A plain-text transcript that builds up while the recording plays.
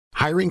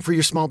Hiring for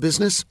your small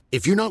business?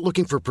 If you're not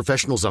looking for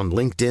professionals on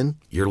LinkedIn,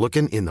 you're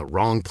looking in the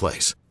wrong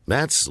place.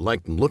 That's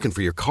like looking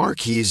for your car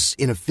keys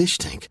in a fish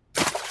tank.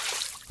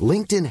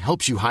 LinkedIn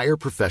helps you hire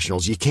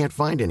professionals you can't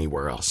find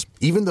anywhere else,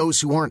 even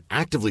those who aren't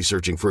actively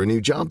searching for a new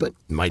job but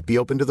might be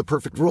open to the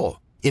perfect role.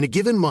 In a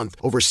given month,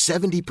 over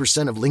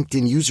 70% of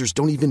LinkedIn users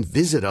don't even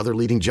visit other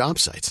leading job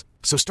sites.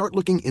 So start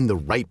looking in the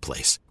right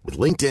place. With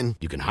LinkedIn,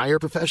 you can hire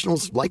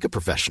professionals like a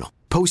professional.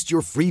 Post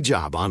your free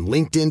job on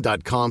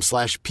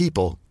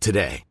linkedin.com/people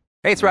today.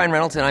 Hey, it's Ryan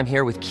Reynolds, and I'm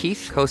here with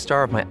Keith,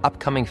 co-star of my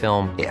upcoming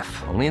film, If,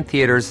 only in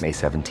theaters May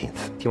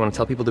 17th. Do you want to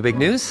tell people the big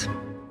news?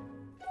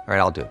 All right,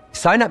 I'll do it.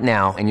 Sign up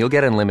now and you'll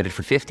get unlimited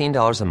for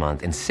 $15 a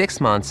month and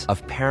 6 months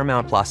of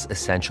Paramount Plus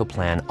Essential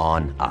Plan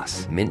on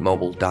us.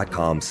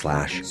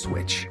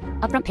 MintMobile.com/switch.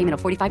 Upfront payment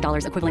of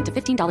 $45 equivalent to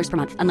 $15 per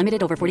month.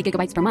 Unlimited over 40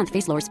 gigabytes per month.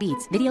 Face lower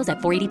speeds. Videos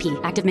at 480p.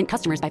 Active Mint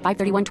customers by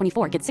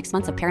 531.24 get 6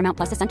 months of Paramount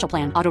Plus Essential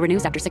Plan. Auto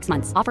renews after 6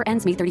 months. Offer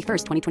ends May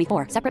 31st,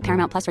 2024. Separate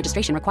Paramount Plus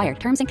registration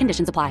required. Terms and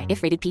conditions apply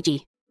if rated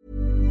PG.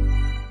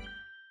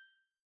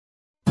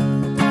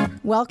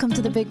 Welcome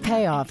to The Big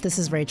Payoff. This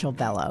is Rachel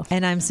Bello.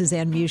 And I'm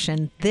Suzanne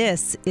Mushin.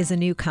 This is a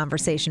new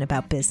conversation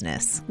about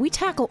business. We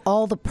tackle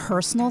all the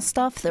personal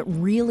stuff that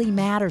really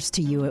matters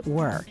to you at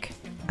work.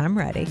 I'm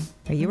ready.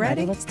 Are you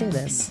ready? Let's do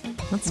this.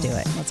 Let's do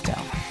it. Let's go.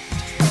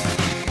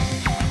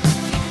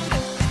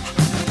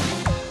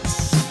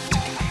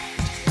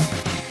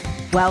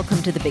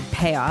 Welcome to The Big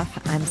Payoff.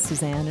 I'm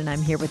Suzanne, and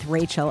I'm here with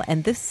Rachel,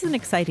 and this is an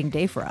exciting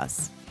day for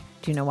us.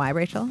 Do you know why,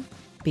 Rachel?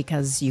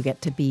 Because you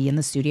get to be in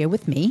the studio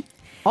with me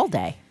all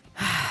day.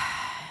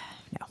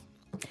 No.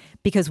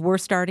 Because we're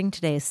starting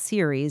today a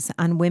series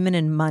on women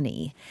and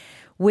money,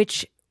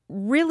 which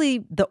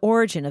really the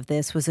origin of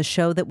this was a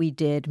show that we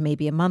did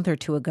maybe a month or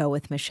two ago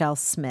with Michelle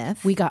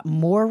Smith. We got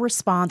more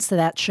response to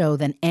that show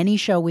than any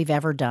show we've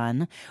ever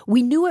done.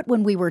 We knew it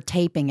when we were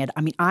taping it.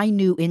 I mean, I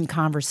knew in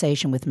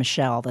conversation with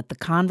Michelle that the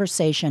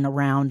conversation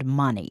around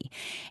money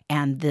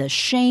and the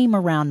shame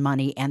around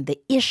money and the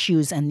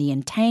issues and the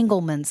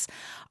entanglements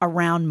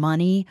around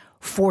money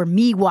for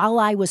me while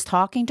I was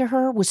talking to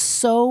her was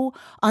so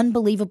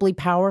unbelievably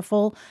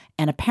powerful.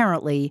 And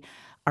apparently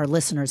our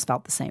listeners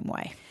felt the same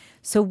way.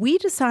 So we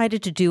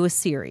decided to do a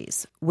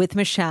series with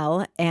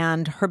Michelle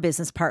and her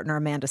business partner,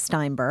 Amanda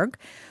Steinberg,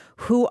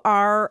 who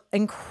are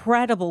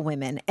incredible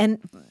women. And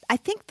I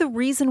think the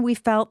reason we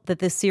felt that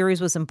this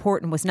series was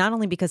important was not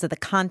only because of the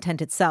content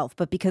itself,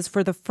 but because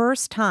for the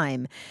first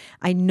time,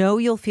 I know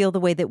you'll feel the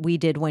way that we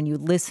did when you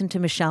listen to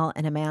Michelle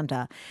and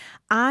Amanda.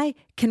 I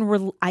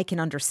can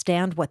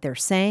understand what they're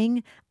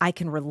saying. I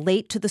can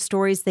relate to the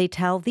stories they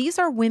tell. These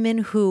are women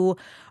who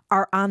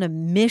are on a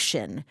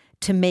mission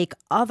to make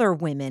other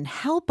women,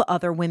 help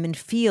other women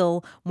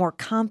feel more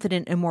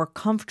confident and more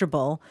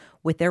comfortable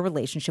with their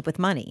relationship with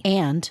money.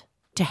 And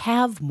to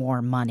have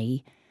more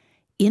money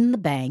in the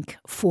bank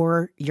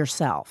for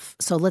yourself.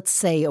 So let's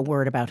say a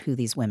word about who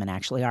these women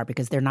actually are,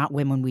 because they're not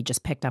women we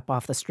just picked up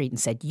off the street and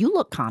said, you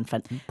look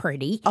confident and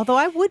pretty. Although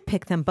I would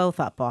pick them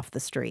both up off the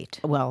street.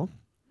 Well,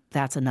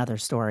 that's another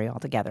story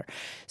altogether.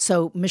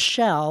 So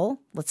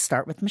Michelle, let's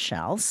start with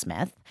Michelle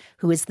Smith,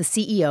 who is the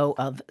CEO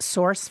of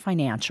Source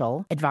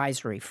Financial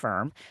Advisory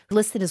Firm,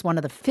 listed as one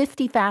of the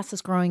 50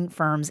 fastest growing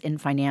firms in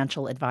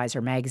Financial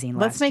Advisor magazine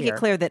last year. Let's make it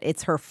clear that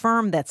it's her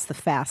firm that's the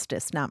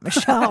fastest, not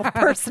Michelle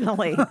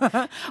personally.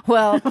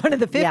 Well, one of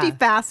the 50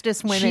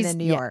 fastest women in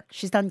New York.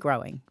 She's done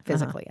growing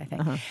physically, I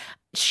think.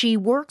 She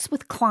works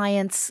with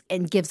clients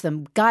and gives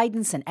them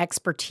guidance and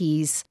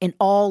expertise in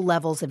all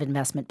levels of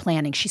investment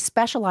planning. She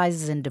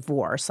specializes in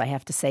divorce, I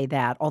have to say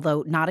that,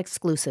 although not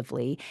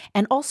exclusively,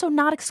 and also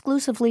not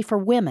exclusively for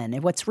women.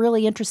 And what's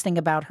really interesting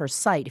about her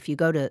site, if you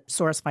go to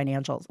Source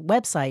Financial's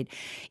website,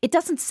 it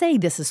doesn't say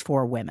this is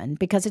for women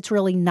because it's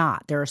really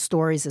not. There are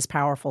stories as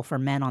powerful for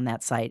men on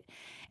that site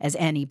as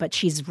any, but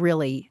she's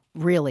really,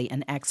 really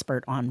an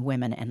expert on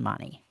women and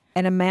money.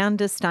 And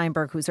Amanda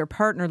Steinberg, who's her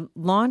partner,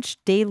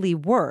 launched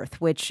DailyWorth,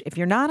 which if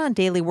you're not on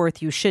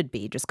DailyWorth, you should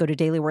be. Just go to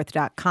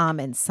dailyworth.com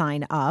and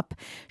sign up.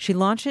 She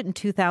launched it in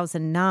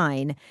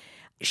 2009.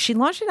 She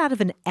launched it out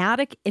of an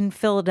attic in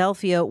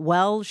Philadelphia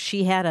while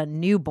she had a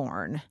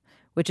newborn,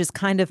 which is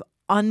kind of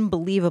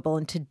unbelievable.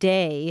 And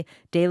today,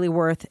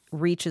 DailyWorth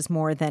reaches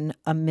more than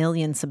 1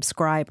 million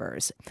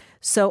subscribers.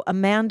 So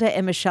Amanda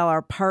and Michelle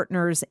are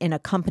partners in a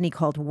company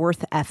called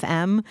Worth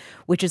FM,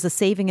 which is a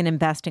saving and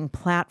investing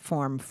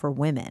platform for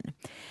women.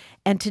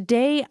 And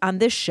today on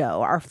this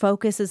show, our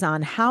focus is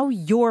on how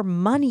your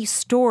money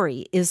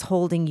story is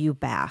holding you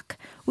back.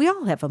 We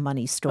all have a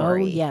money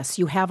story. Oh, yes,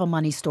 you have a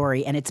money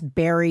story, and it's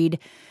buried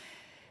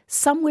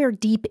somewhere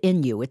deep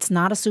in you. It's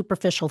not a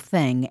superficial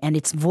thing, and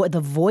it's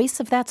the voice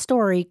of that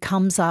story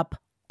comes up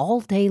all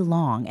day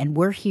long, and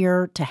we're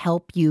here to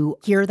help you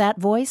hear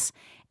that voice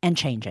and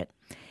change it.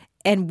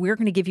 And we're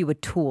going to give you a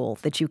tool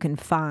that you can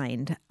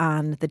find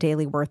on the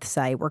Daily Worth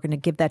site. We're going to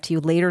give that to you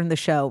later in the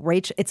show.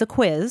 Rach, it's a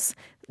quiz.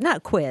 Not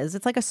a quiz.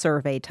 It's like a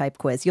survey type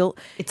quiz.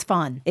 It's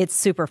fun. It's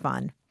super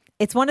fun.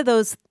 It's one of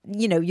those,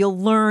 you'll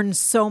learn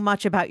so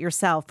much about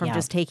yourself from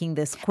just taking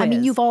this quiz. I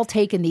mean, you've all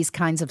taken these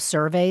kinds of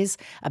surveys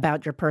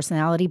about your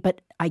personality,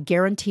 but I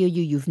guarantee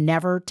you've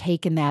never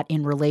taken that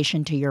in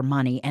relation to your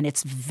money, and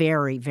it's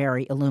very,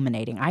 very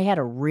illuminating. I had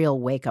a real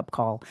wake-up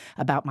call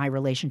about my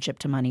relationship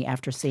to money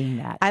after seeing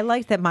that. I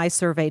like that my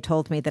survey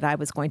told me that I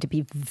was going to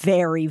be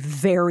very,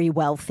 very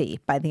wealthy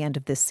by the end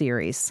of this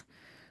series.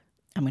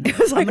 I'm going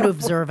to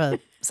observe a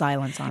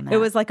silence on that. It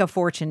was like a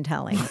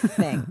fortune-telling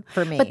thing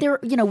for me. But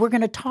we're going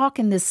to talk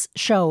in this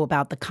show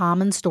about the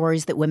common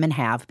stories that women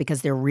have,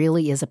 because there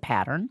really is a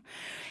pattern,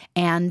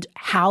 and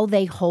how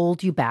they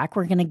hold you back.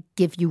 We're going to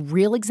give you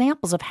real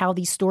examples of how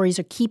these stories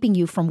are keeping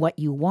you from what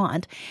you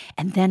want,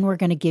 and then we're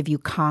going to give you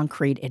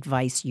concrete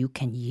advice you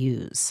can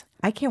use.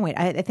 I can't wait.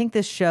 I think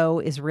this show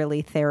is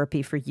really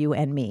therapy for you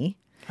and me.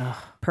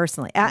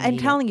 Personally. I'm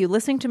telling you,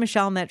 listening to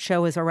Michelle on that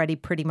show has already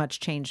pretty much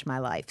changed my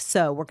life.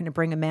 So we're going to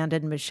bring Amanda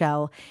and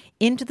Michelle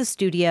into the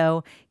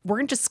studio. We're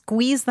going to just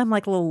squeeze them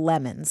like little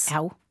lemons.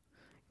 Ow.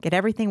 Get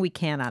everything we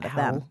can out of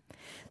them.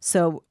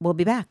 So we'll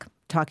be back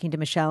talking to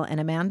Michelle and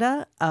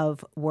Amanda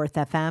of Worth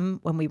FM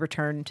when we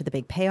return to The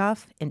Big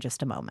Payoff in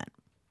just a moment.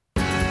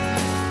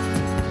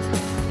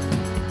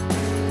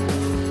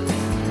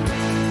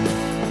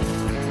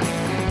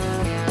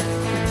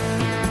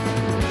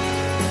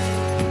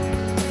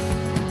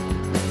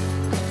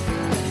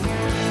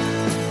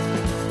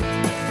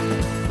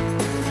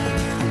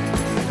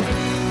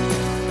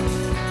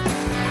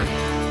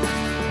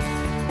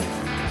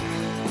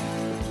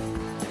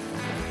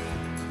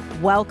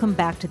 Welcome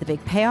back to The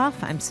Big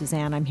Payoff. I'm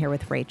Suzanne. I'm here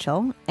with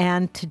Rachel.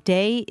 And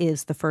today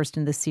is the first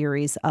in the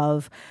series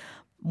of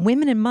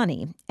Women and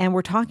Money. And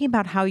we're talking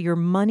about how your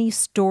money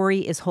story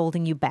is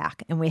holding you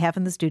back. And we have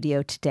in the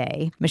studio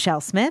today Michelle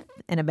Smith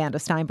and Amanda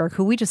Steinberg,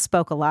 who we just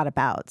spoke a lot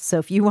about. So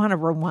if you want to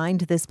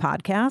rewind this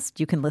podcast,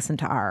 you can listen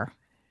to our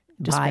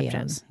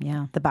descriptions.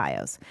 The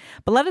bios.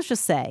 But let us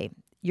just say,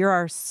 you're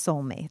our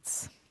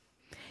soulmates.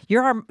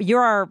 You're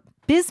our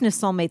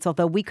business soulmates,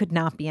 although we could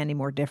not be any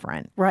more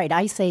different. Right.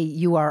 I say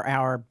you are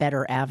our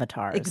better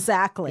avatars.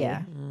 Exactly.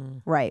 Yeah.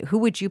 Right. Who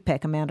would you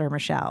pick, Amanda or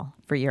Michelle,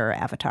 for your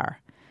avatar?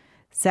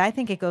 See, I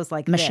think it goes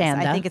like this.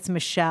 I think it's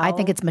Michelle. I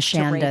think it's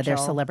Mashanda, their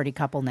celebrity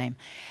couple name.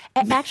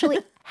 Actually,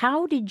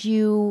 how did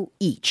you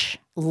each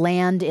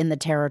land in the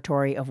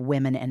territory of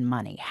women and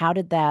money? How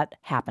did that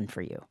happen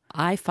for you?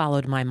 I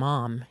followed my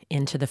mom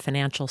into the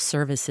financial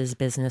services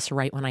business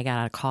right when I got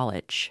out of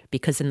college,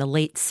 because in the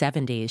late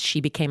 70s,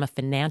 she became a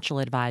financial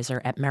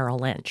advisor at Merrill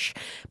Lynch.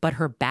 But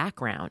her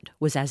background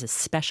was as a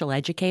special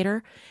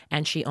educator,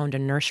 and she owned a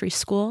nursery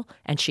school,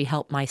 and she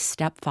helped my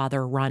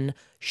stepfather run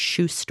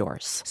shoe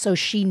stores. So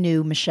she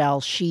knew,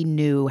 Michelle, she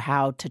knew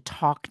how to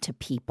talk to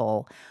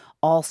people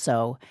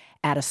also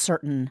at a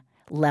certain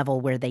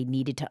level where they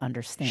needed to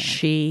understand.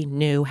 She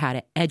knew how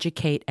to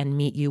educate and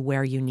meet you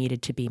where you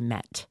needed to be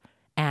met.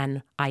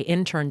 And I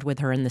interned with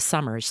her in the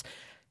summers,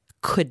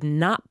 could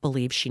not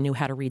believe she knew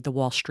how to read the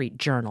Wall Street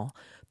Journal,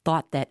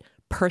 thought that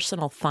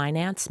personal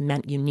finance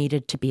meant you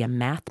needed to be a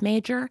math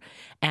major.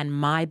 And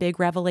my big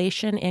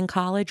revelation in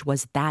college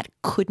was that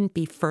couldn't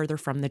be further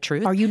from the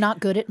truth. Are you not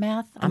good at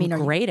math? I'm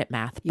great at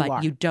math,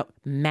 but you don't.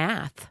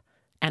 Math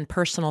and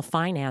personal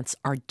finance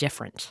are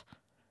different.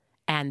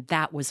 And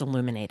that was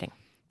illuminating.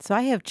 So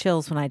I have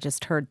chills when I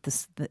just heard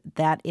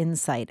that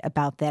insight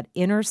about that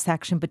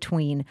intersection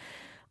between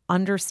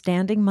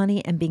understanding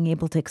money and being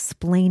able to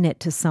explain it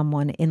to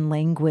someone in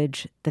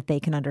language that they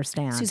can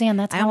understand. Suzanne,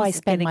 that's how I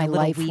spend my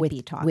life with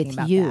you.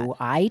 That.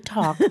 I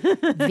talk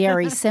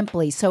very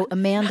simply. So,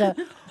 Amanda,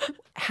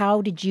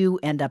 how did you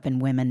end up in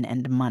women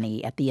and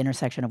money, at the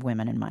intersection of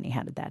women and money?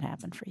 How did that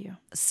happen for you?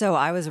 So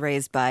I was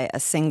raised by a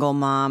single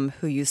mom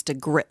who used to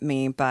grip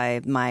me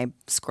by my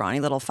scrawny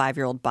little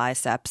 5-year-old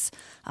biceps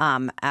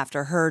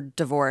after her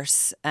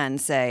divorce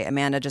and say,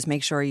 Amanda, just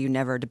make sure you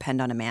never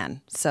depend on a man.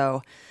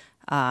 So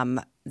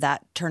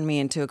that turned me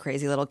into a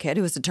crazy little kid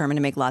who was determined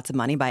to make lots of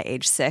money by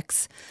age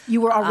 6.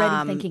 You were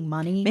already thinking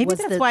money? Maybe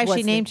that's why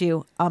she named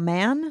you a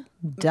man?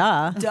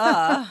 Duh.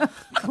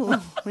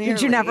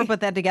 Did you never put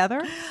that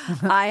together?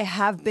 I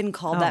have been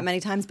called that many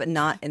times, but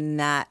not in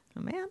that. A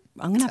man?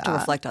 I'm going to have to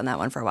reflect on that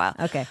one for a while.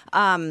 Okay.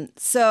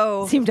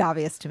 So seemed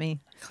obvious to me.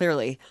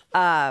 Clearly.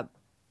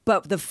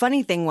 But the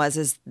funny thing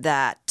is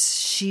that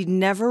she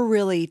never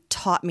really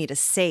taught me to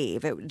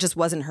save. It just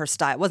wasn't her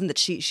style. It wasn't that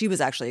she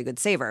was actually a good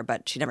saver,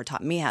 but she never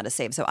taught me how to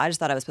save. So I just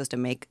thought I was supposed to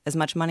make as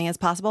much money as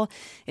possible.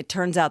 It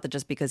turns out that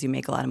just because you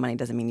make a lot of money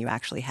doesn't mean you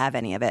actually have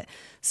any of it.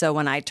 So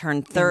when I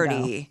turned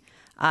 30,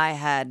 I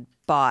had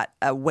bought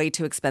a way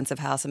too expensive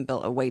house and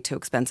built a way too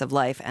expensive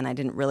life. And I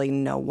didn't really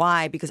know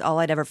why, because all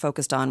I'd ever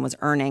focused on was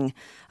earning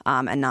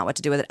and not what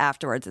to do with it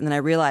afterwards. And then I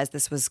realized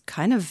this was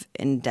kind of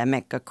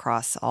endemic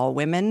across all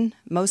women.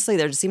 Mostly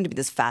there just seemed to be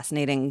this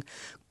fascinating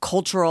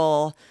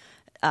cultural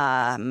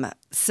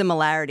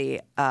similarity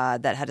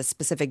that had a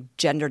specific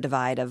gender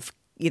divide of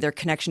either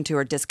connection to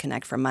or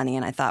disconnect from money.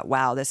 And I thought,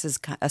 wow, this is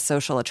a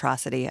social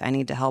atrocity. I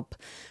need to help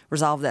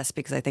resolve this,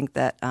 because I think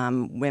that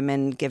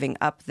women giving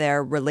up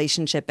their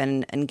relationship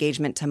and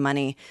engagement to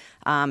money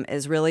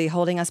is really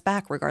holding us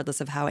back,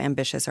 regardless of how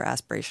ambitious or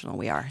aspirational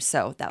we are.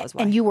 So that was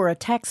why. And you were a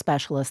tech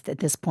specialist at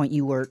this point.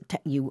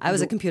 I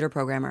was a computer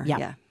programmer.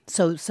 Yeah.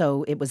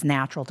 So it was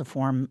natural to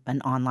form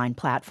an online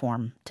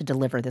platform to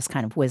deliver this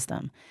kind of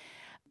wisdom.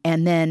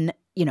 And then,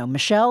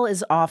 Michelle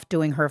is off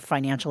doing her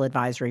financial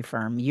advisory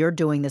firm. You're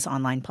doing this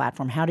online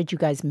platform. How did you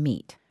guys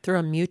meet? Through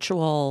a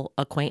mutual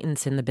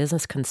acquaintance in the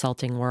business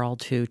consulting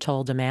world who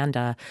told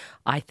Amanda,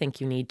 I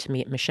think you need to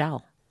meet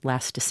Michelle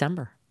last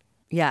December.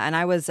 Yeah, and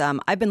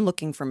I've been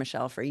looking for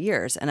Michelle for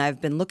years, and I've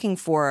been looking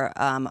for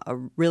a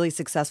really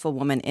successful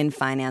woman in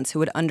finance who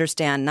would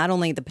understand not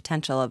only the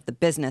potential of the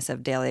business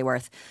of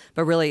DailyWorth,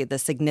 but really the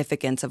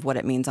significance of what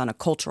it means on a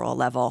cultural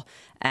level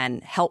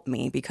and help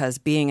me, because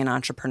being an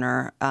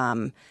entrepreneur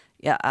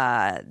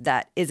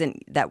that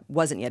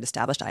wasn't yet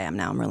established. I am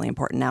now. I'm really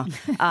important now.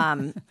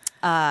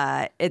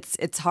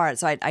 It's hard.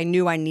 So I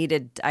knew I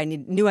needed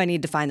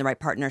to find the right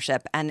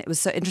partnership, and it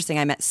was so interesting.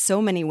 I met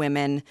so many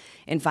women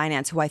in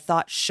finance who I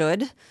thought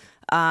should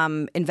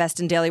invest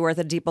in DailyWorth at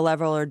a deeper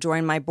level or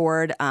join my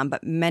board,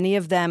 but many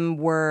of them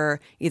were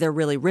either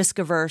really risk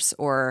averse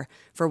or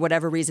for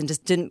whatever reason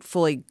just didn't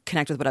fully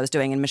connect with what I was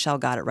doing. And Michelle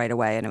got it right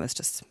away, and it was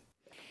just.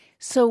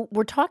 So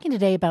we're talking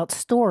today about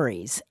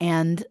stories,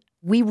 and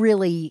we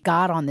really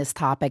got on this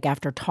topic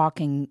after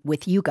talking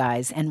with you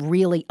guys and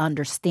really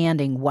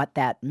understanding what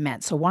that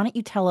meant. So why don't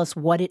you tell us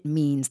what it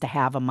means to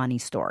have a money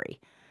story?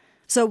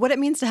 So what it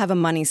means to have a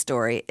money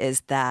story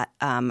is that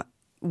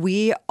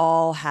we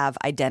all have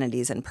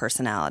identities and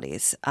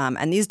personalities,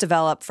 and these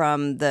develop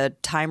from the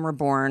time we're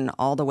born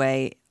all the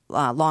way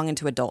long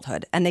into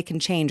adulthood, and they can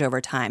change over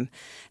time.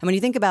 And when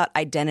you think about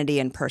identity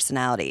and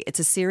personality, it's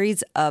a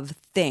series of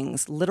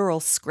things,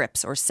 literal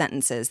scripts or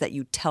sentences that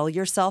you tell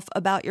yourself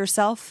about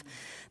yourself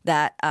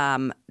that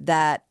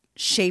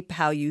shape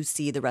how you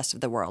see the rest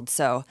of the world.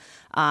 So,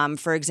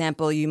 for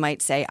example, you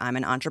might say, I'm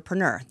an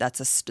entrepreneur. That's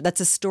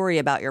a story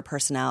about your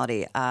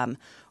personality.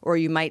 Or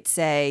you might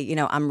say,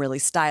 I'm really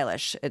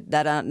stylish.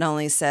 That not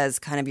only says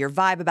kind of your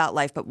vibe about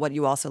life, but what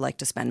you also like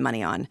to spend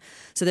money on.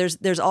 So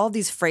there's all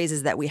these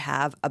phrases that we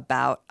have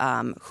about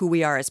who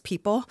we are as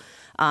people.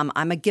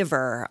 I'm a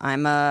giver.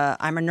 I'm a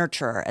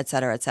nurturer, et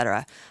cetera, et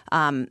cetera.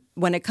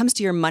 When it comes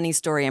to your money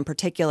story in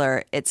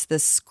particular, it's the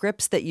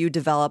scripts that you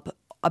develop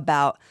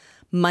about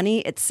money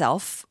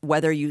itself,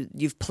 whether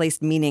you've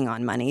placed meaning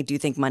on money. Do you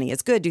think money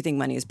is good? Do you think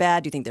money is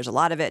bad? Do you think there's a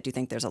lot of it? Do you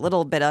think there's a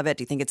little bit of it?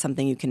 Do you think it's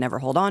something you can never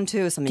hold on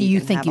to? Something you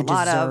can have a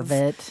lot of? Do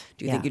you think you deserve it?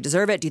 Do you think you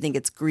deserve it? Do you think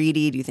it's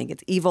greedy? Do you think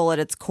it's evil at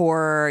its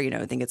core?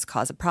 Think it's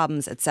cause of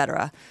problems, et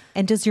cetera.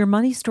 And does your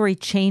money story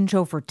change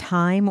over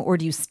time, or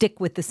do you stick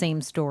with the same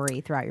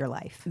story throughout your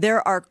life?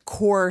 There are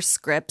core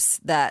scripts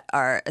that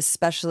are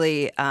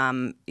especially,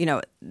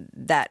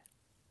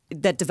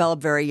 that develop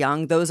very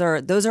young. Those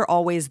are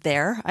always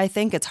there. I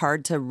think it's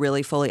hard to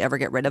really fully ever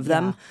get rid of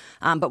them.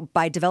 But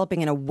by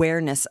developing an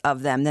awareness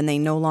of them, then they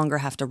no longer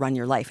have to run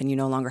your life, and you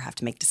no longer have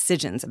to make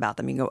decisions about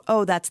them. You go,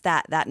 oh, that's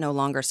that no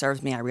longer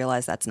serves me. I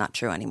realize that's not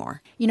true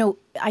anymore.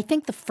 I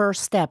think the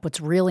first step, what's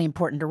really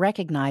important to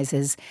recognize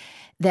is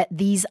that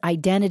these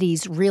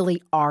identities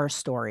really are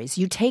stories.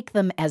 You take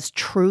them as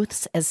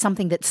truths, as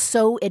something that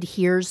so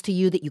adheres to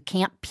you that you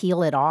can't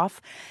peel it off.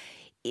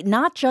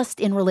 Not just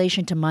in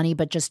relation to money,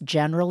 but just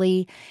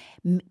generally,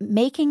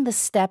 making the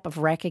step of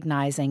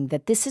recognizing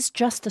that this is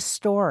just a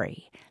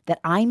story that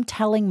I'm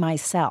telling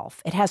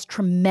myself. It has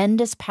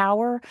tremendous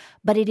power,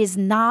 but it is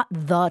not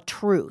the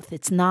truth.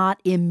 It's not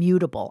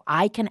immutable.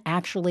 I can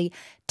actually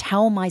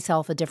tell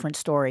myself a different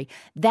story.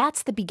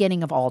 That's the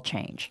beginning of all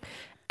change.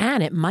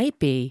 And it might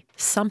be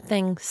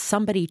something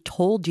somebody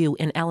told you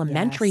in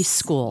elementary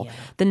school. Yeah.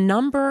 The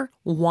number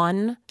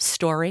one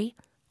story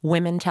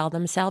women tell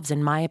themselves,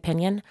 in my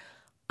opinion,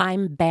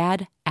 I'm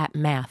bad at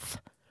math.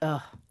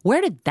 Ugh.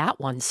 Where did that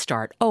one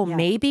start?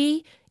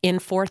 Maybe in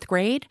fourth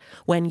grade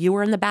when you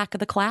were in the back of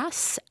the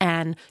class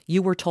and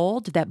you were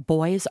told that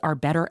boys are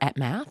better at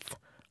math?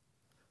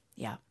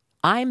 Yeah.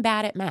 I'm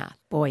bad at math.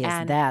 Boy,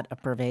 is that a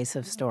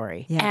pervasive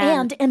story.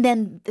 Yeah. And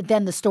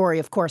then the story,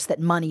 of course, that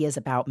money is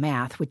about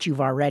math, which you've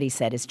already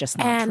said is just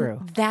not true.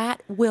 And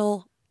that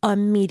will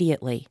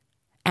immediately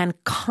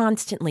and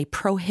constantly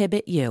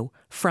prohibit you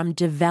from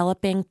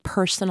developing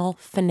personal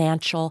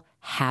financial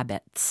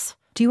habits.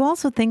 Do you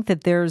also think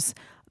that there's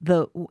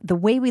the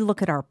way we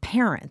look at our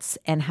parents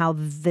and how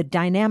the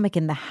dynamic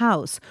in the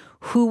house,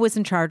 who was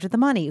in charge of the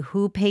money,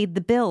 who paid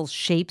the bills,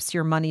 shapes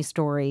your money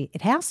story?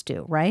 It has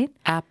to, right?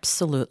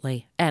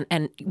 Absolutely.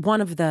 And one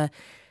of the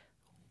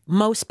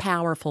most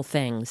powerful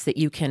things that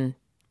you can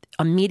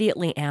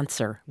immediately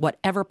answer,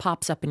 whatever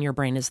pops up in your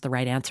brain is the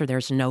right answer,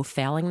 there's no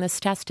failing this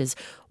test, is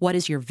what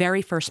is your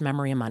very first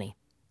memory of money?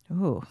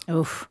 Ooh.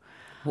 Oof.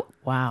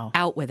 Wow.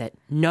 Out with it.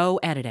 No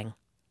editing.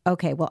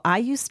 Okay, well, I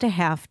used to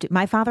have to,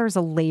 my father is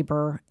a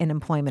labor and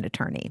employment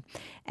attorney.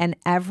 And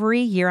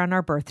every year on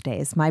our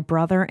birthdays, my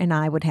brother and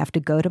I would have to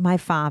go to my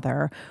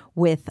father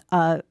with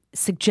a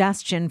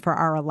suggestion for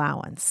our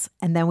allowance.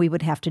 And then we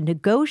would have to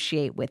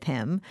negotiate with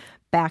him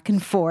back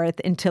and forth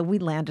until we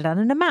landed on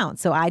an amount.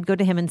 So I'd go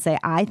to him and say,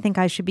 I think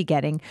I should be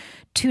getting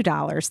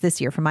 $2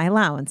 this year for my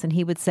allowance. And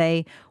he would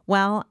say,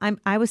 well,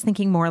 I was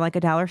thinking more like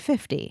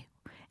 $1.50.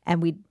 And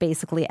we'd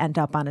basically end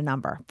up on a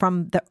number.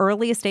 From the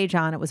earliest age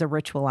on, it was a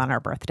ritual on our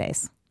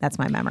birthdays. That's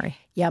my memory.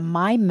 Yeah,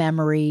 my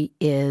memory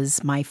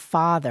is my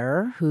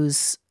father,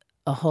 who's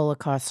a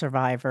Holocaust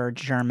survivor,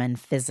 German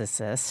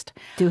physicist.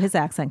 Do his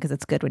accent because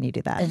it's good when you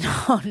do that.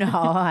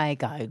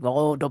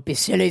 Don't be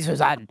silly,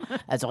 Suzanne.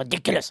 That's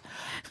ridiculous.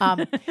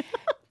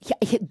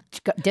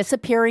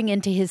 Disappearing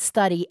into his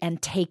study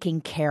and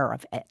taking care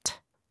of it.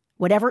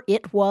 Whatever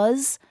it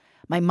was,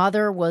 my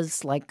mother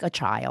was like a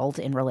child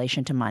in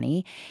relation to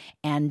money,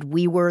 and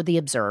we were the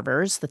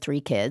observers, the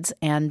three kids,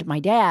 and my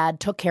dad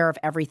took care of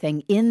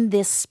everything in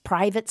this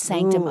private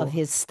sanctum of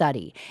his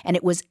study. And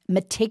it was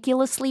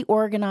meticulously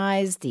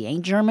organized. He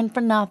ain't German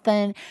for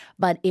nothing,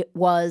 but it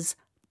was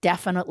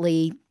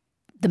definitely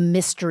the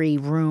mystery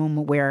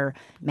room where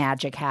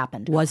magic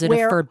happened. Was it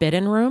a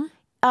forbidden room?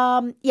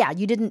 Yeah,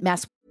 you didn't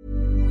mess.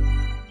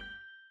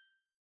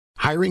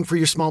 Hiring for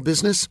your small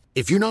business?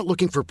 If you're not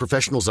looking for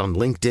professionals on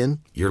LinkedIn,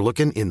 you're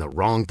looking in the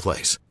wrong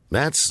place.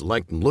 That's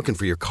like looking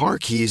for your car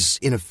keys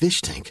in a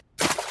fish tank.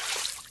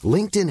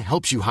 LinkedIn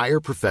helps you hire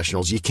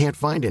professionals you can't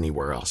find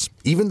anywhere else,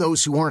 even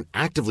those who aren't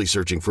actively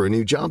searching for a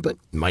new job but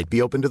might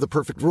be open to the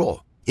perfect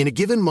role. In a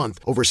given month,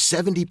 over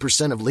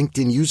 70% of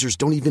LinkedIn users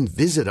don't even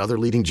visit other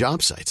leading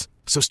job sites.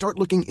 So start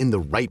looking in the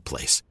right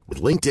place.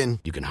 With LinkedIn,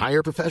 you can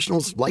hire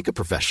professionals like a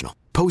professional.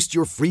 Post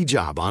your free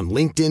job on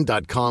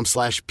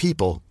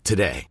linkedin.com/people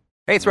today.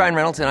 Hey, it's Ryan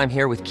Reynolds, and I'm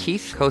here with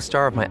Keith,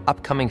 co-star of my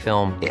upcoming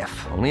film, If,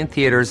 only in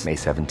theaters May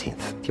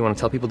 17th. Do you want to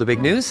tell people the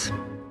big news?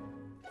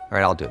 All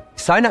right, I'll do it.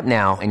 Sign up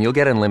now and you'll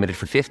get unlimited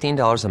for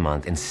 $15 a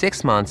month and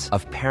 6 months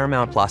of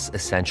Paramount Plus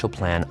Essential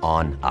Plan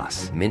on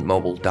us.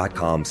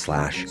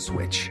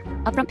 MintMobile.com/switch.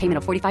 Upfront payment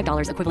of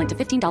 $45 equivalent to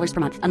 $15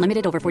 per month.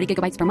 Unlimited over 40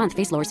 gigabytes per month.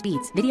 Face lower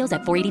speeds. Videos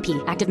at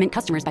 480p. Active Mint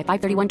customers by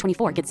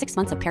 531.24 get 6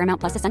 months of Paramount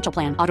Plus Essential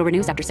Plan. Auto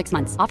renews after 6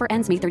 months. Offer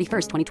ends May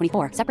 31st,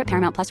 2024. Separate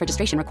Paramount Plus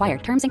registration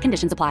required. Terms and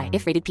conditions apply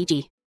if rated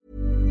PG.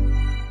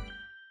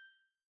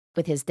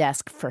 With his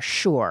desk for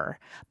sure.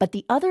 But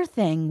the other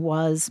thing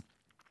was,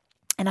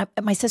 and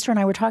my sister and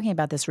I were talking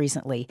about this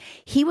recently,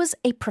 he was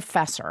a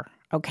professor,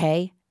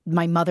 okay?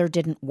 My mother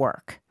didn't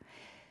work.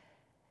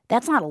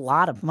 That's not a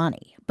lot of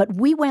money, but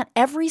we went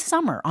every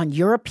summer on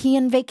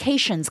European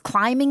vacations,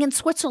 climbing in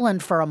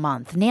Switzerland for a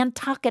month,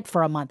 Nantucket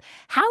for a month.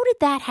 How did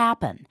that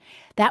happen?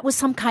 That was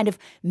some kind of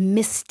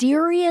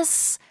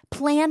mysterious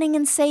planning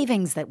and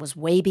savings that was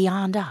way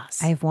beyond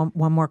us. I have one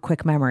more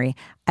quick memory.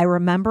 I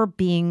remember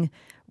being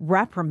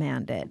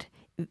reprimanded,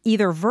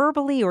 either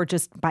verbally or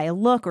just by a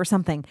look or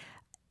something,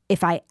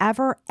 if I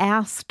ever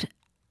asked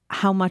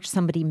how much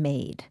somebody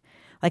made.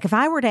 Like if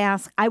I were to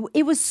ask,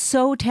 it was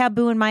so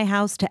taboo in my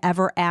house to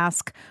ever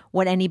ask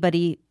what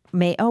anybody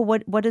made. Oh,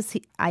 what is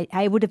he?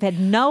 I would have had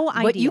no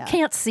idea. What you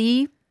can't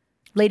see,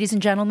 ladies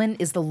and gentlemen,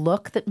 is the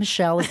look that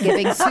Michelle is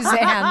giving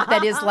Suzanne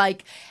that is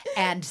like,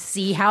 and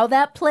see how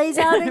that plays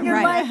out in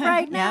your life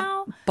right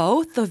now?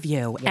 Both of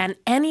you and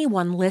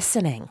anyone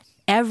listening,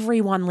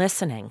 everyone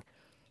listening,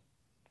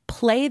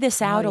 play this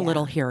out a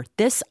little here.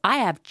 I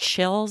have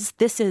chills.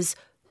 This is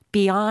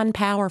beyond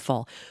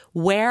powerful.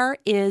 Where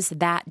is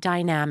that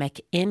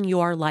dynamic in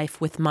your life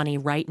with money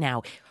right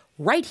now?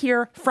 Right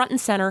here, front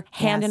and center,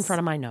 hand in front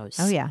of my nose.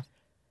 Oh, yeah.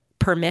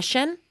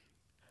 Permission,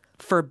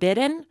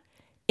 forbidden,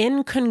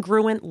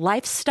 incongruent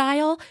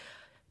lifestyle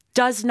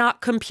does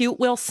not compute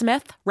Will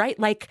Smith, right?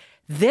 Like,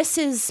 this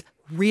is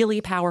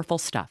really powerful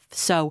stuff.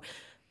 So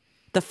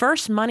the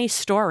first money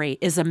story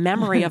is a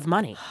memory of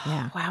money.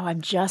 Yeah. Wow,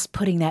 I'm just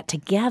putting that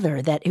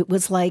together, that it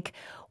was like,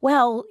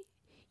 well,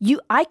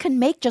 I can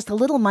make just a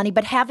little money,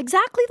 but have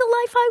exactly the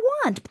life I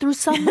want through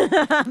some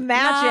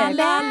magic.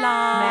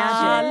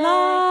 Magic.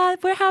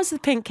 How's the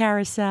pink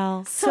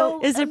carousel?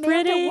 So, is it Amanda,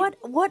 pretty?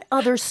 What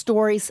other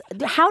stories?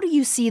 How do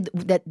you see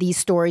that these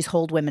stories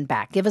hold women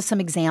back? Give us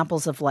some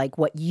examples of like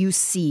what you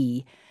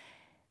see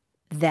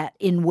that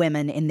in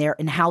women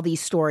in how these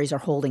stories are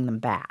holding them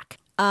back.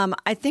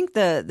 I think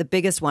the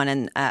biggest one,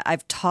 and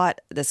I've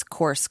taught this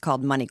course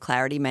called Money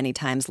Clarity many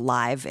times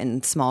live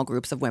in small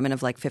groups of women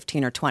of like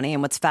 15 or 20.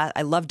 And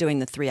I love doing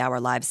the 3-hour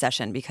live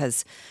session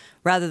because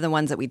rather than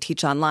ones that we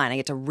teach online, I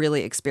get to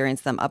really experience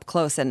them up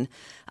close. And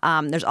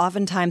there's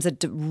oftentimes a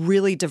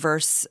really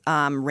diverse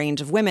range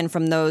of women,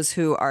 from those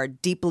who are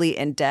deeply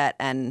in debt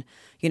and,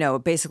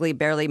 basically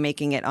barely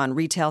making it on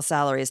retail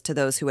salaries, to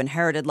those who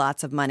inherited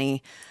lots of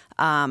money.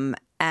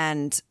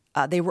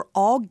 They were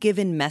all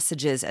given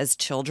messages as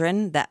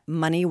children that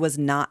money was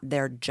not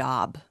their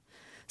job.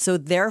 So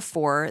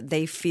therefore,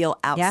 they feel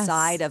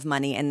outside of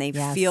money, and they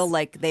feel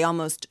like they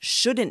almost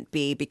shouldn't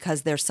be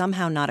because they're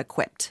somehow not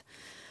equipped.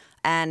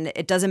 And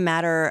it doesn't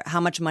matter how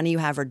much money you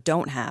have or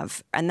don't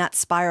have. And that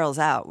spirals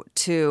out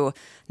to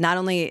not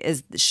only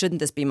shouldn't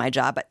this be my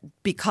job, but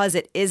because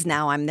it is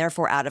now, I'm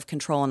therefore out of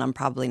control and I'm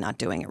probably not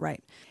doing it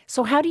right.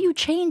 So how do you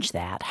change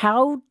that?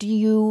 How do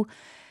you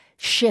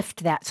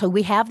shift that? So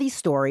we have these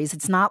stories.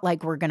 It's not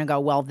like we're going to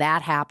go, well,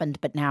 that happened,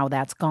 but now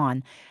that's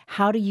gone.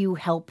 How do you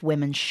help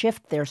women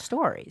shift their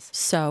stories?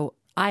 So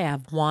I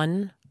have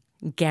one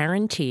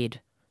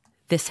guaranteed,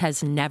 this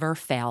has never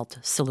failed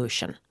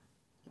solution.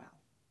 Wow.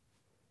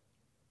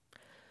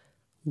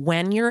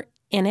 When you're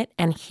in it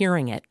and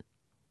hearing it,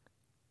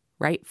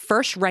 right?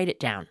 First, write it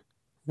down.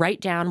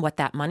 Write down what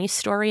that money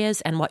story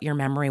is and what your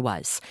memory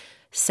was.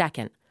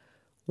 Second,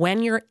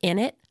 when you're in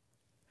it,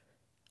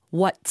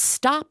 what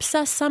stops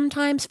us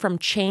sometimes from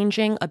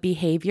changing a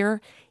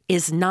behavior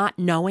is not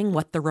knowing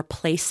what the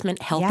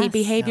replacement healthy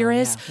behavior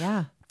is.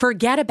 Yeah.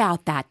 Forget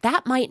about that.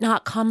 That might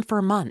not come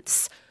for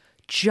months.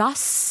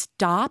 Just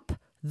stop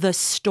the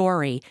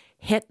story.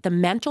 Hit the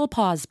mental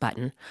pause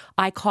button.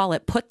 I call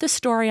it put the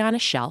story on a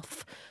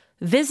shelf.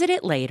 Visit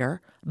it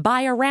later.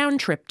 Buy a round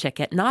trip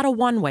ticket, not a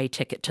one-way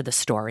ticket to the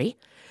story.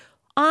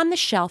 On the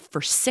shelf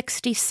for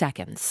 60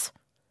 seconds.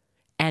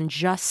 And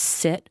just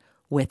sit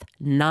with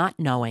not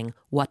knowing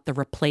what the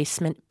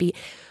replacement be.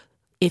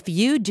 If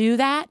you do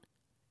that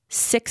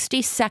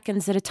 60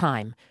 seconds at a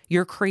time,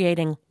 you're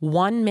creating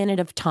 1 minute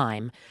of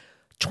time,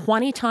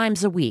 20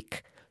 times a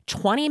week.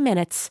 20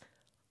 minutes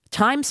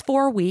times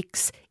 4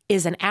 weeks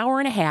is an hour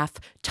and a half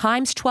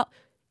times 12.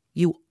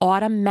 You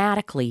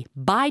automatically,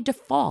 by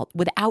default,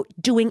 without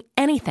doing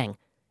anything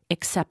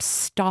except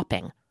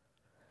stopping,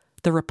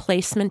 the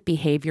replacement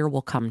behavior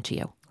will come to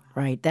you.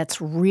 Right.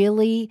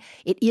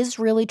 It is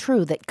really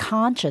true that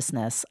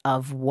consciousness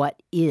of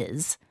what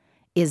is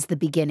the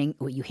beginning.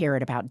 Well, you hear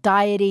it about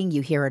dieting,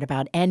 you hear it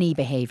about any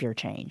behavior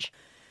change.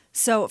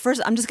 So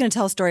first, I'm just going to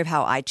tell a story of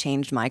how I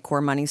changed my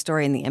core money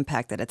story and the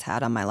impact that it's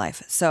had on my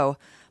life. So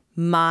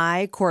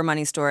my core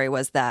money story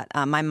was that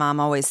my mom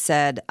always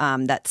said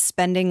that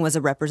spending was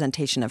a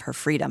representation of her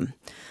freedom.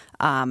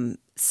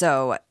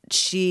 So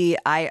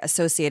I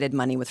associated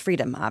money with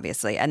freedom,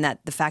 obviously, and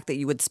that the fact that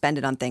you would spend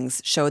it on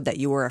things showed that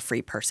you were a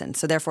free person.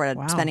 So therefore,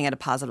 spending at a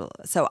positive.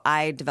 So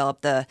I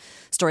developed the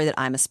story that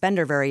I'm a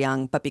spender very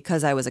young, but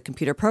because I was a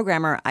computer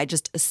programmer, I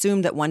just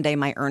assumed that one day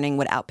my earning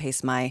would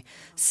outpace my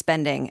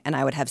spending and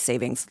I would have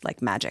savings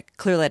like magic.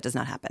 Clearly, that does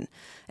not happen.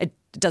 It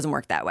doesn't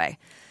work that way.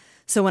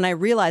 So when I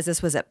realized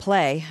this was at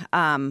play,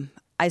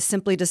 I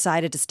simply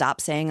decided to stop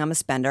saying I'm a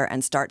spender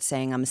and start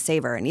saying I'm a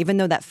saver. And even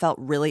though that felt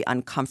really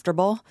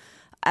uncomfortable,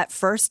 at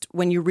first,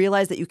 when you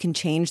realize that you can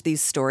change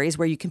these stories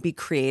where you can be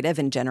creative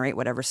and generate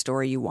whatever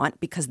story you want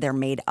because they're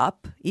made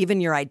up,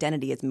 even your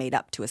identity is made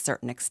up to a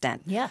certain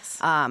extent. Yes.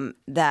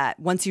 That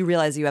once you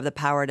realize you have the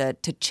power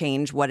to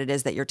change what it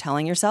is that you're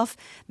telling yourself,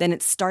 then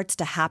it starts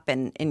to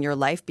happen in your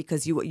life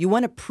because you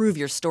want to prove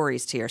your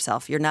stories to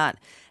yourself. You're not.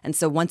 And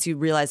so once you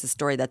realize the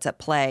story that's at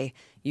play,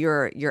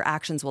 your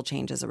actions will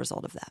change as a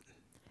result of that.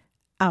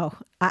 Oh,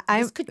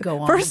 this could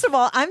go on. First of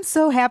all, I'm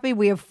so happy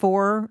we have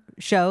 4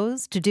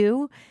 shows to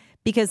do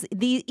because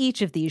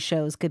each of these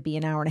shows could be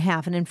an hour and a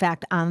half. And in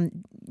fact,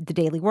 on the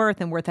Daily Worth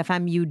and Worth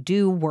FM, you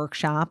do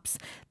workshops.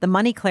 The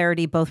Money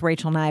Clarity, both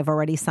Rachel and I have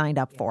already signed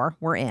up for.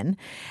 We're in.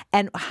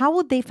 And how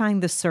would they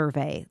find the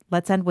survey?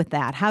 Let's end with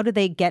that. How do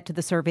they get to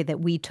the survey that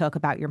we took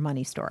about your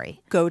money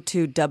story? Go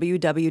to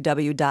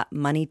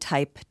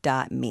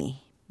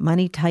www.moneytype.me.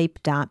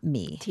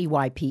 Moneytype.me.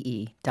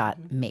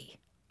 TYPE.me.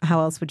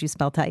 How else would you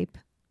spell type?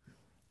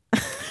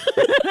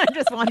 I'm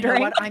just wondering. You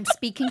know what? I'm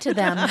speaking to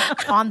them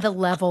on the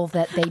level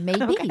that they may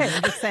be. Okay,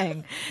 I'm just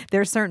saying.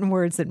 There are certain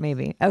words that may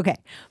be. Okay.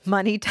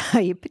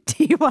 Moneytype,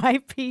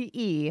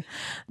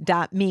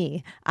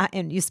 TYPE.me.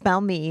 And you spell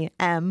me,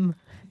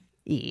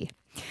 M-E.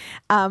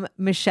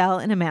 Michelle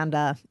and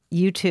Amanda,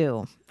 you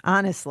too.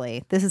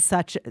 Honestly, this is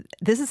such a gift for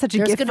me.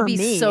 There's going to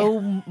be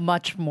so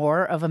much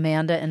more of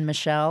Amanda and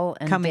Michelle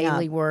and coming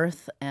Daily up.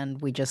 Worth,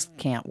 and we just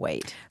can't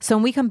wait. So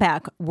when we come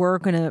back, we're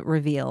going to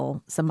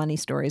reveal some money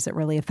stories that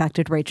really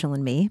affected Rachel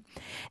and me,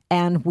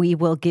 and we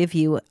will give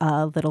you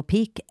a little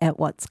peek at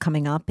what's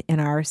coming up in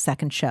our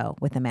second show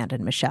with Amanda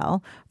and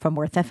Michelle from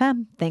Worth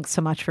FM. Thanks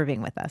so much for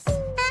being with us.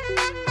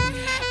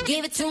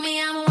 Give it to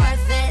me, I'm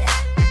worth it.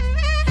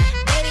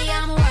 Baby,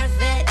 I'm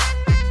worth it.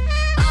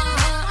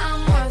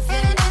 I'm worth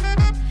it.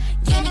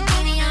 Give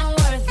me, I'm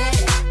worth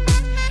it.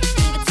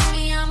 Give it to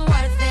me, I'm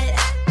worth it.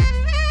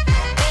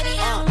 Baby,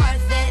 I'm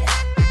worth it.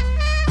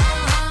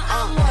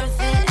 I'm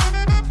worth it.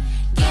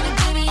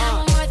 Give me,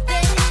 I'm worth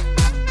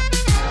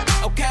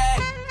it. Okay.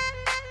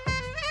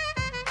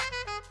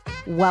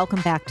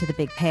 Welcome back to The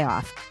Big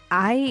Payoff.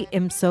 I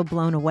am so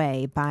blown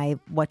away by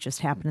what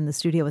just happened in the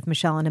studio with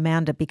Michelle and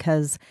Amanda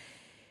because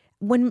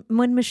when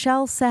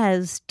Michelle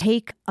says,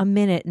 take a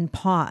minute and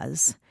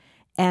pause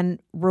and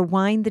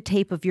rewind the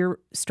tape of your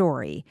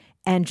story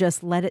and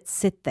just let it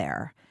sit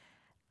there.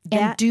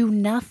 And do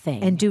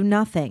nothing. And do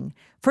nothing.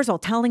 First of all,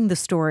 telling the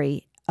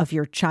story of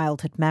your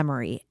childhood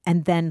memory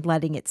and then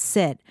letting it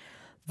sit.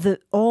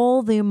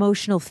 All the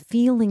emotional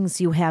feelings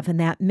you have in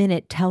that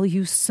minute tell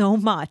you so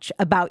much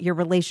about your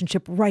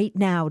relationship right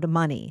now to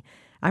money.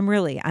 I'm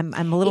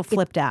a little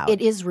flipped out. It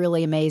is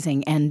really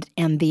amazing. And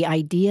the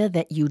idea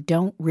that you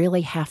don't really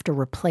have to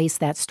replace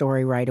that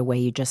story right away.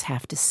 You just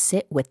have to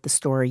sit with the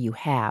story you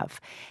have,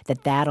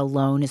 that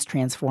alone is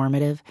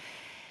transformative.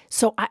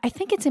 So I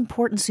think it's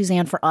important,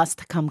 Suzanne, for us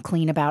to come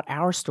clean about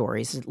our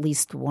stories, at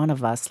least one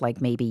of us, like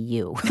maybe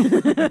you.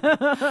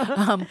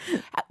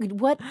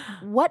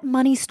 What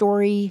money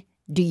story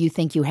do you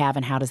think you have,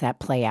 and how does that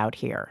play out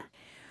here?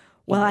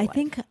 Well, I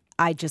think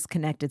I just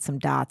connected some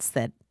dots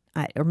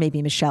or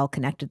maybe Michelle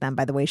connected them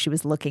by the way she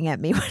was looking at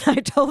me when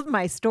I told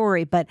my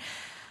story. But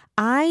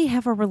I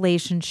have a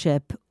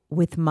relationship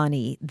with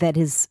money that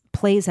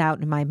plays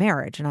out in my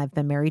marriage, and I've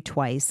been married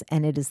twice,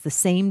 and it is the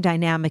same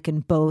dynamic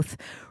in both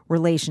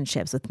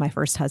relationships with my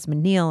first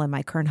husband, Neil, and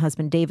my current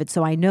husband, David.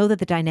 So I know that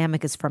the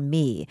dynamic is from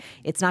me.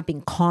 It's not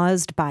being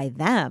caused by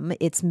them.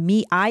 It's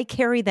me. I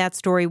carry that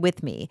story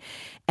with me.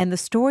 And the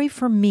story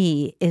for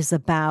me is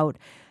about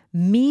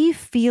me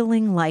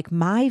feeling like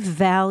my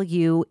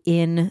value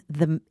in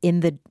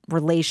the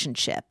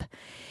relationship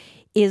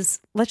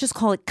is, let's just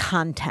call it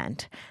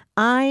content.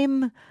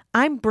 I'm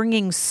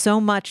bringing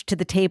so much to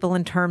the table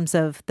in terms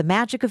of the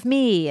magic of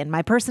me and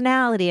my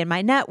personality and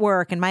my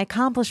network and my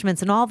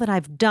accomplishments and all that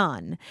I've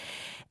done.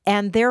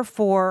 And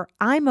therefore,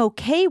 I'm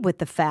okay with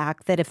the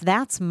fact that if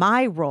that's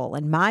my role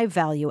and my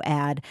value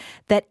add,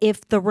 that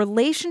if the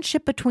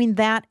relationship between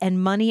that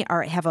and money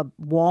have a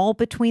wall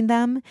between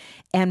them,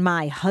 and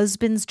my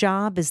husband's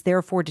job is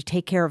therefore to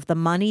take care of the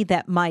money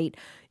that might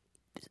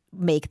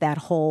make that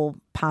whole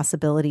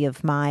possibility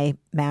of my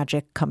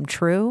magic come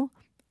true,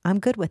 I'm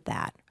good with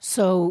that.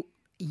 So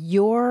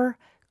you're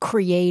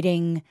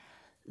creating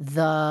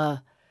this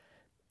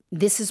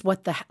is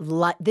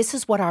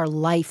what our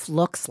life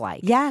looks like.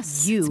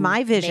 Yes, it's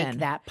my vision. Make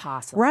that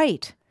possible.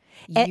 Right.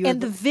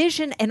 And the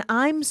vision, and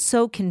I'm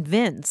so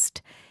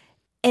convinced,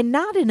 and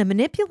not in a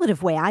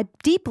manipulative way, I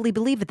deeply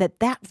believe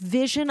that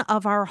vision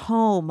of our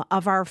home,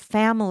 of our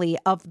family,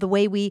 of the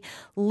way we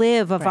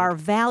live, of our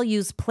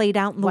values played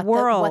out in the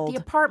world. What the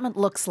apartment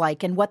looks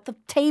like and what the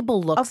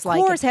table looks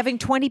like. Of course, having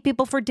 20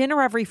 people for dinner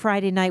every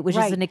Friday night, which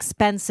is an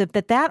expensive,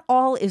 that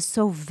all is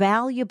so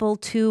valuable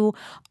to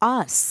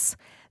us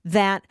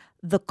that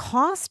the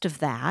cost of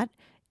that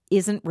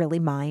isn't really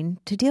mine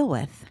to deal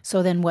with.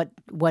 So then what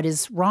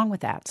is wrong with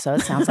that? So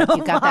it sounds like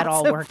you've got that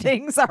all worked.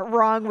 Things are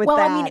wrong with that.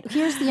 Well, I mean,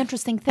 here's the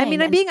interesting thing. I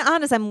mean, I'm being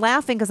honest. I'm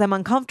laughing because I'm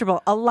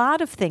uncomfortable. A lot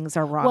of things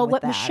are wrong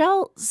with that.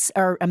 Well,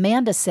 what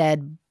Amanda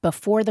said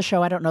before the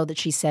show, I don't know that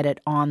she said it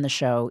on the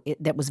show,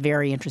 that was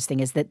very interesting,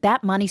 is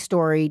that money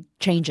story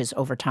changes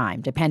over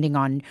time, depending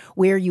on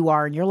where you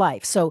are in your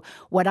life. So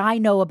what I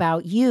know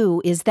about you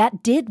is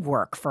that did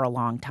work for a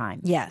long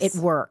time. Yes. It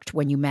worked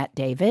when you met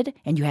David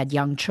and you had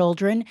young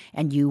children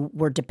and you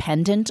were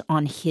dependent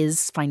on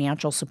his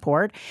financial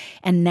support.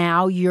 And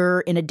now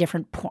you're in a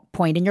different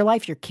point in your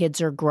life. Your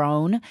kids are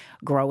growing.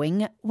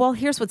 Well,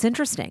 here's what's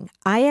interesting.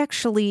 I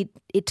actually,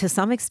 to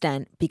some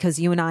extent, because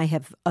you and I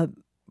have a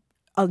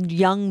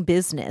young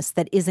business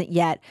that isn't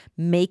yet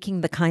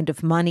making the kind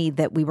of money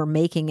that we were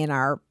making in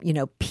our,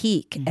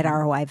 peak at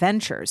ROI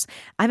Ventures.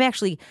 I'm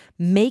actually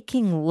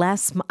making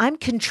less. I'm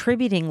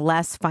contributing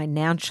less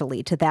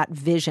financially to that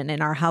vision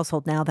in our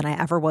household now than I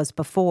ever was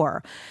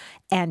before.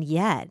 And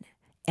yet,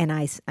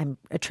 I'm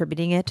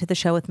attributing it to the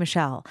show with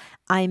Michelle,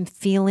 I'm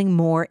feeling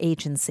more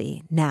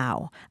agency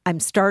now. I'm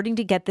starting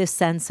to get this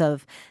sense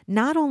of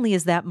not only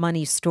is that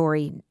money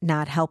story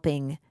not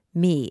helping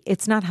me,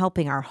 it's not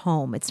helping our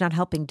home. It's not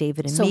helping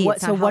David and me.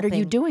 So what are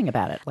you doing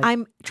about it?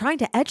 I'm trying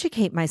to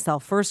educate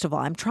myself, first of all.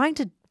 I'm trying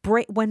to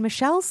break. When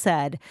Michelle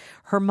said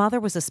her mother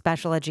was a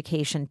special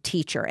education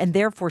teacher, and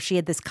therefore she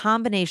had this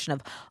combination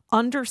of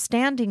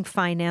understanding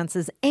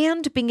finances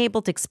and being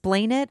able to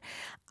explain it,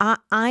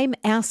 I'm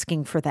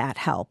asking for that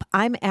help.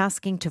 I'm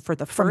asking for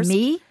the first... From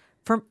me?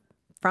 From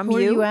Who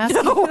you? Are you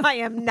asking? No, I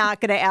am not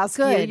going to ask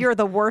you. Good. You're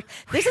the worst.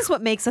 This is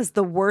what makes us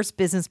the worst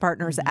business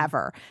partners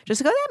ever.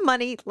 Just go, that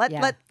money.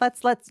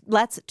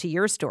 Let's to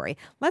your story.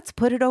 Let's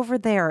put it over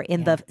there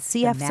in the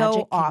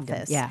CFO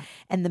office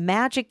and the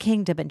Magic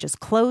Kingdom, and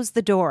just close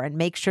the door and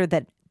make sure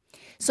that.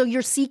 So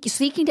you're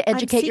seeking to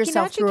educate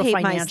yourself through a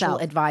financial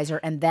advisor,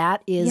 and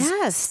that is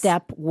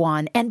step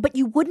one. But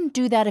you wouldn't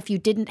do that if you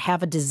didn't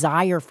have a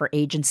desire for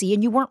agency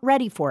and you weren't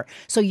ready for it.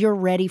 So you're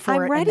ready for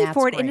it. I'm ready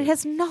for it, and it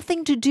has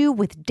nothing to do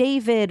with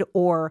David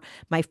or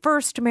my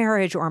first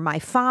marriage or my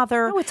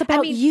father. No, it's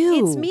about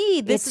you. It's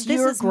me. This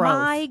is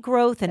my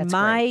growth and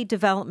my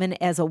development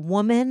as a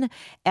woman,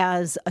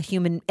 as a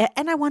human.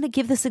 And I want to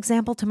give this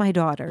example to my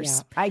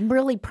daughters. Yeah. I'm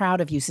really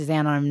proud of you,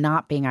 Suzanne, and I'm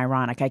not being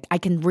ironic. I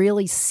can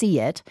really see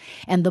it.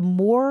 And the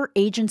more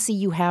agency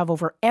you have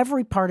over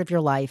every part of your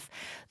life,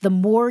 the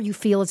more you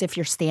feel as if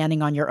you're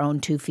standing on your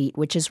own 2 feet,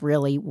 which is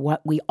really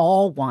what we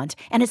all want.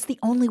 And it's the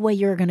only way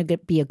you're going to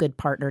be a good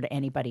partner to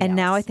anybody else. And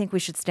now I think we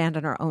should stand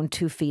on our own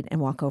 2 feet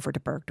and walk over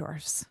to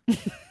Bergdorf's.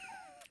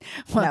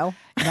 No.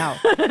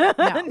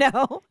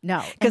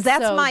 Because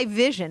that's my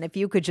vision. If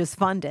you could just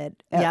fund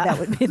it, that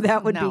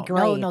would be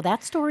great. No,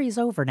 that story is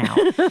over now.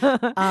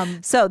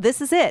 So this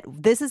is it.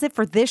 This is it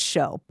for this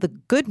show. The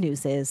good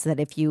news is that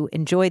if you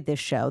enjoyed this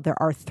show, there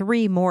are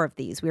 3 more of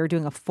these. We are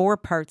doing a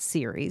 4-part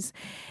series.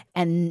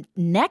 And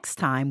next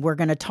time, we're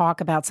going to talk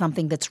about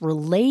something that's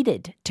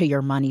related to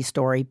your money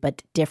story,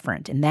 but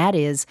different. And that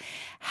is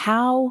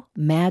how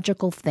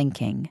magical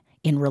thinking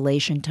in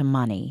relation to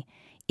money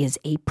is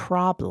a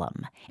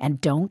problem. And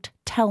don't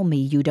tell me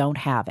you don't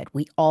have it.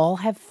 We all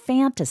have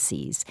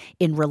fantasies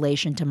in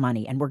relation to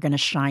money, and we're going to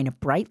shine a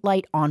bright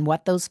light on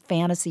what those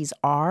fantasies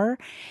are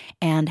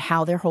and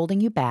how they're holding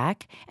you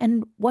back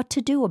and what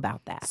to do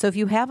about that. So if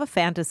you have a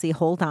fantasy,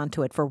 hold on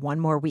to it for 1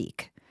 more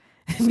week.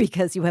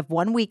 because you have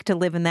 1 week to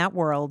live in that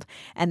world,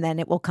 and then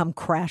it will come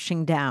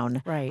crashing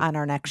down on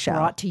our next show.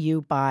 Brought to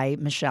you by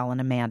Michelle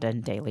and Amanda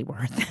and Daily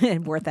Worth.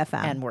 And Worth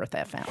FM. And Worth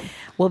FM.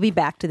 We'll be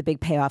back to the big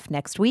payoff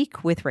next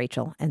week with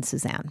Rachel and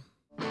Suzanne.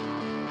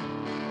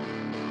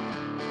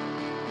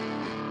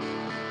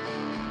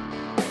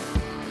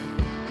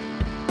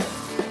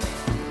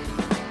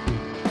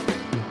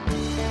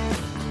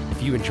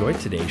 If you enjoyed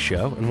today's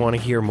show and want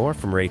to hear more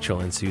from Rachel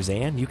and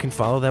Suzanne, you can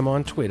follow them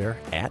on Twitter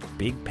at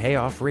Big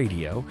Payoff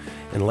Radio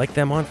and like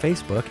them on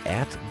Facebook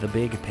at The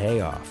Big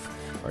Payoff.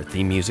 Our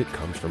theme music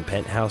comes from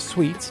Penthouse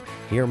Suites.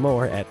 Hear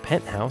more at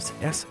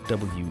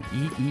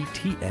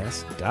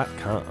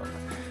penthouseSweets.com.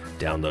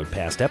 Download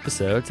past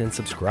episodes and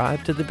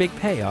subscribe to The Big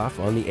Payoff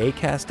on the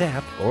Acast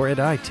app or at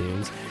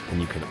iTunes, and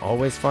you can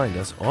always find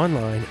us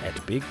online at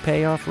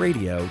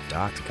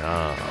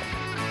BigPayoffRadio.com.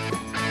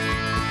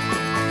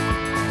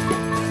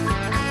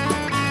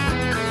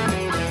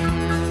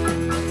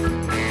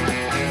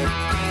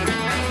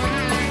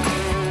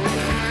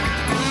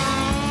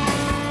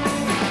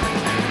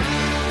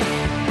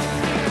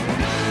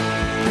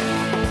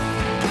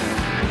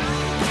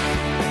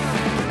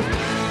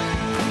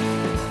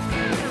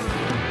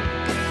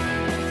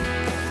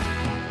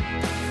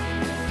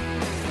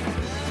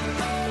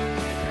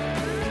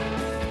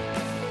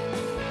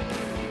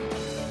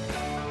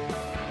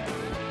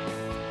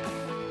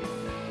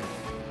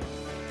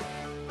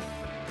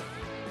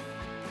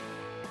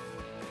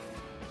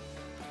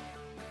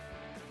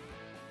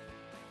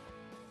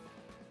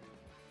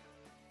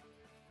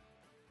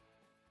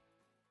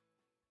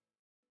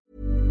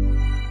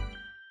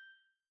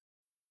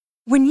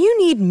 When you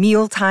need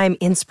mealtime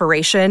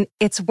inspiration,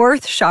 it's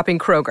worth shopping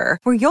Kroger,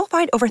 where you'll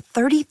find over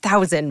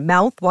 30,000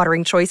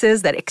 mouth-watering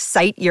choices that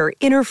excite your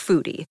inner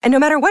foodie. And no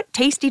matter what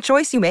tasty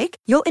choice you make,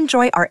 you'll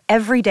enjoy our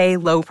everyday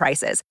low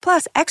prices,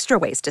 plus extra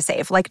ways to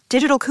save, like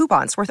digital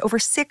coupons worth over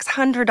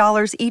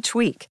 $600 each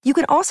week. You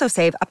can also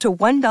save up to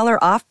 $1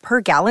 off per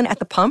gallon at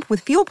the pump with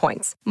fuel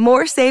points.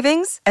 More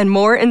savings and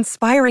more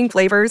inspiring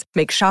flavors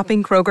make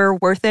shopping Kroger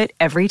worth it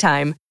every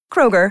time.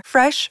 Kroger,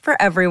 fresh for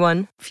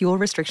everyone. Fuel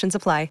restrictions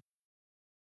apply.